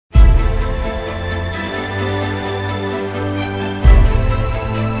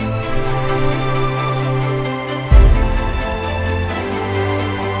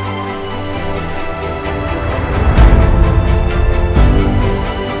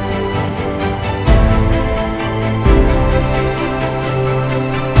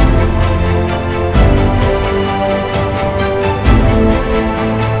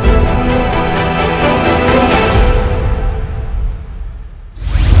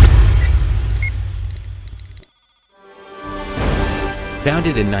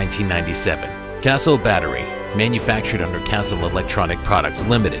Founded in 1997, CASIL Battery, manufactured under CASIL Electronic Products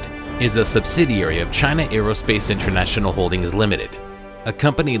Limited, is a subsidiary of China Aerospace International Holdings Limited, a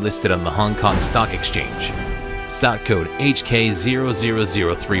company listed on the Hong Kong Stock Exchange. Stock code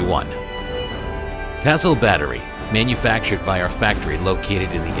HK00031. CASIL Battery, manufactured by our factory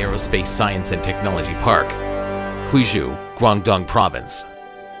located in the Aerospace Science and Technology Park, Huizhou, Guangdong Province.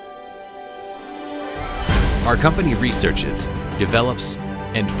 Our company researches, develops,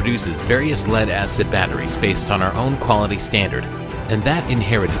 and produces various lead-acid batteries based on our own quality standard, and that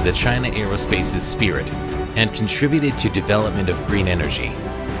inherited the China Aerospace's spirit and contributed to development of green energy,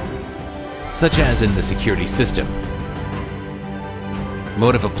 such as in the security system,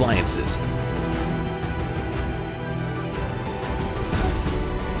 motive appliances,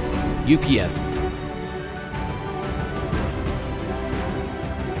 UPS,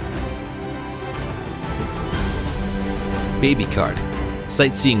 baby cart,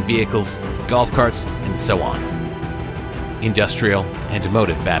 sightseeing vehicles, golf carts, and so on. Industrial and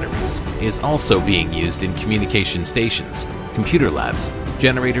motive batteries is also being used in communication stations, computer labs,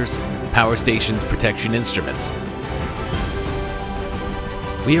 generators, power stations, protection instruments.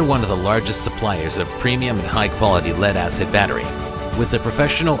 We are one of the largest suppliers of premium and high-quality lead-acid battery. With a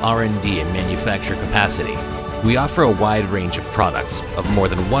professional R&D and manufacture capacity, we offer a wide range of products of more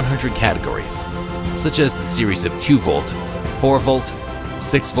than 100 categories, such as the series of 2-volt, 4-volt,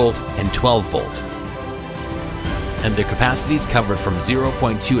 6-volt, and 12-volt, and their capacities covered from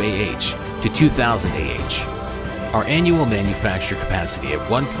 0.2 AH to 2000 AH. Our annual manufacture capacity of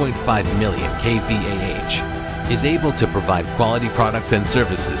 1.5 million kVAH is able to provide quality products and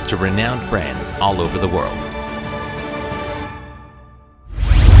services to renowned brands all over the world.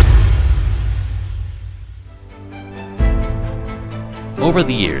 Over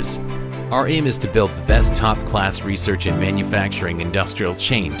the years, our aim is to build the best top-class research and manufacturing industrial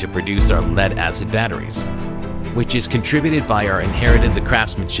chain to produce our lead-acid batteries, which is contributed by our inherited the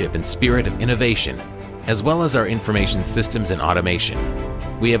craftsmanship and spirit of innovation, as well as our information systems and automation.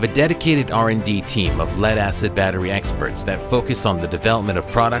 We have a dedicated R&D team of lead-acid battery experts that focus on the development of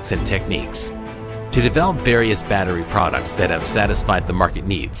products and techniques to develop various battery products that have satisfied the market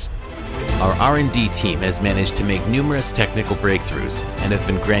needs. Our R&D team has managed to make numerous technical breakthroughs and have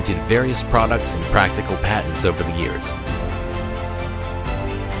been granted various products and practical patents over the years.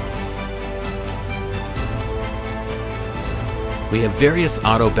 We have various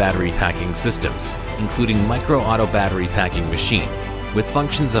auto battery packing systems, including micro-auto battery packing machine with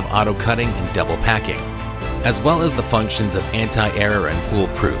functions of auto cutting and double packing, as well as the functions of anti-error and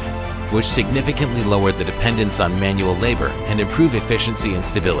foolproof, which significantly lower the dependence on manual labor and improve efficiency and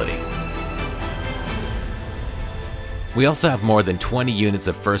stability. We also have more than 20 units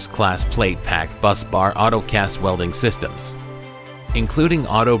of first-class plate-packed bus bar auto cast welding systems, including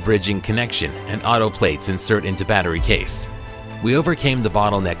auto bridging connection and auto plates insert into battery case. We overcame the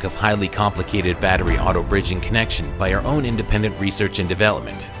bottleneck of highly complicated battery auto bridging connection by our own independent research and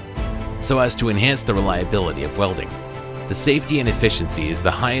development, so as to enhance the reliability of welding. The safety and efficiency is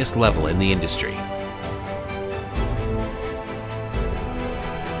the highest level in the industry.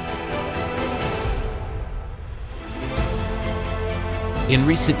 In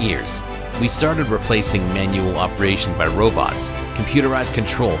recent years, we started replacing manual operation by robots, computerized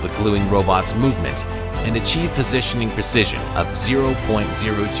control the gluing robot's movement, and achieve positioning precision of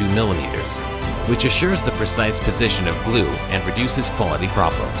 0.02 millimeters, which assures the precise position of glue and reduces quality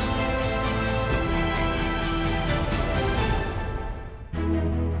problems.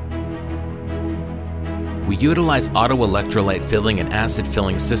 We utilize auto-electrolyte filling and acid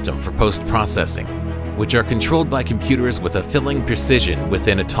filling system for post-processing, which are controlled by computers with a filling precision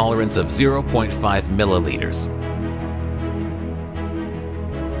within a tolerance of 0.5 milliliters.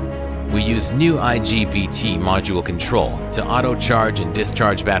 We use new IGBT module control to auto-charge and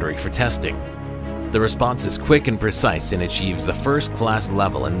discharge battery for testing. The response is quick and precise and achieves the first-class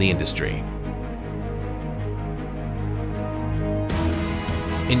level in the industry.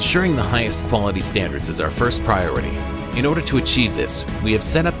 Ensuring the highest quality standards is our first priority. In order to achieve this, we have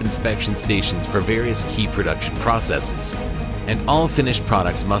set up inspection stations for various key production processes, and all finished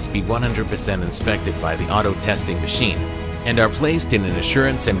products must be 100% inspected by the auto testing machine and are placed in an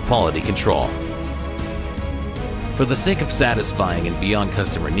assurance and quality control. For the sake of satisfying and beyond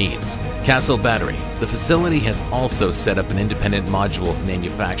customer needs, CASIL Battery, the facility has also set up an independent module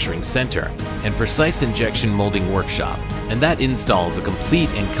manufacturing center and precise injection molding workshop, and that installs a complete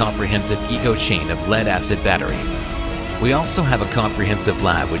and comprehensive eco-chain of lead-acid battery. We also have a comprehensive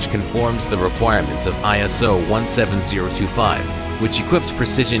lab which conforms the requirements of ISO 17025 which equipped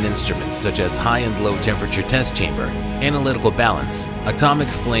precision instruments such as high and low temperature test chamber, analytical balance, atomic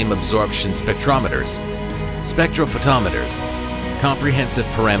flame absorption spectrometers, spectrophotometers, comprehensive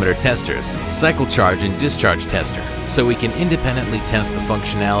parameter testers, cycle charge and discharge tester, so we can independently test the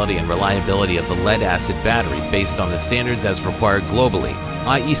functionality and reliability of the lead-acid battery based on the standards as required globally,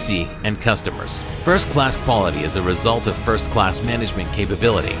 IEC, and customers. First-class quality is a result of first-class management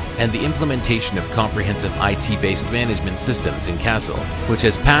capability and the implementation of comprehensive IT-based management systems in CASIL, which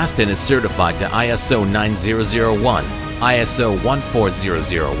has passed and is certified to ISO 9001, ISO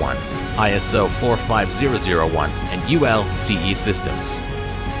 14001, ISO 45001, and UL CE systems.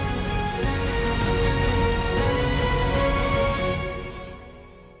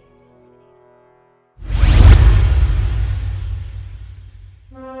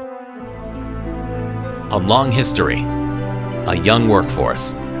 A long history, a young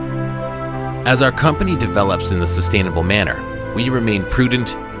workforce. As our company develops in a sustainable manner, we remain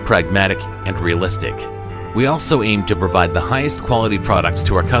prudent, pragmatic, and realistic. We also aim to provide the highest quality products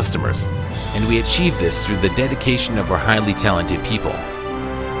to our customers, and we achieve this through the dedication of our highly talented people.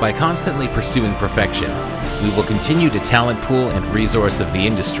 By constantly pursuing perfection, we will continue to talent pool and resource of the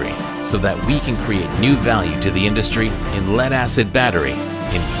industry so that we can create new value to the industry in lead-acid battery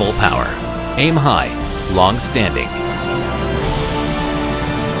in full power. Aim high, long-standing.